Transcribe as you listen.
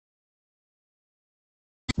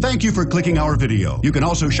Thank you for clicking our video. You can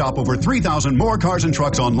also shop over 3,000 more cars and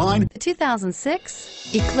trucks online. The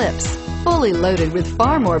 2006 Eclipse. Fully loaded with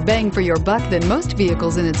far more bang for your buck than most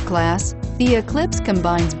vehicles in its class, the Eclipse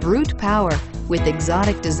combines brute power with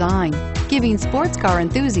exotic design, giving sports car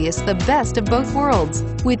enthusiasts the best of both worlds.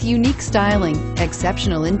 With unique styling,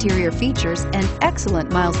 exceptional interior features, and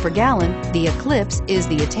excellent miles per gallon, the Eclipse is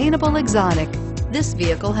the attainable exotic. This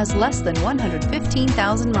vehicle has less than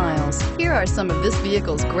 115,000 miles. Here are some of this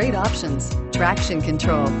vehicle's great options: traction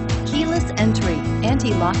control, keyless entry,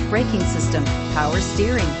 anti-lock braking system, power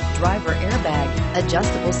steering, driver airbag,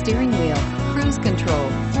 adjustable steering wheel, cruise control,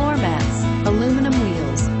 floor mats, aluminum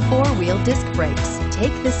wheels, four-wheel disc brakes.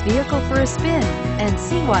 Take this vehicle for a spin and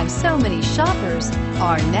see why so many shoppers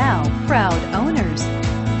are now proud owners.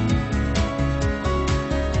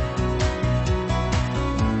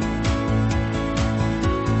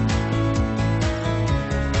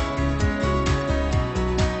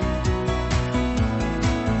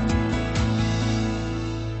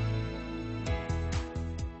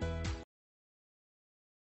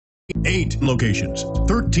 Eight locations,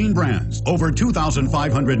 13 brands, over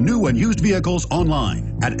 2,500 new and used vehicles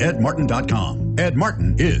online at edmartin.com. Ed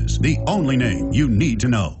Martin is the only name you need to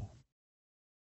know.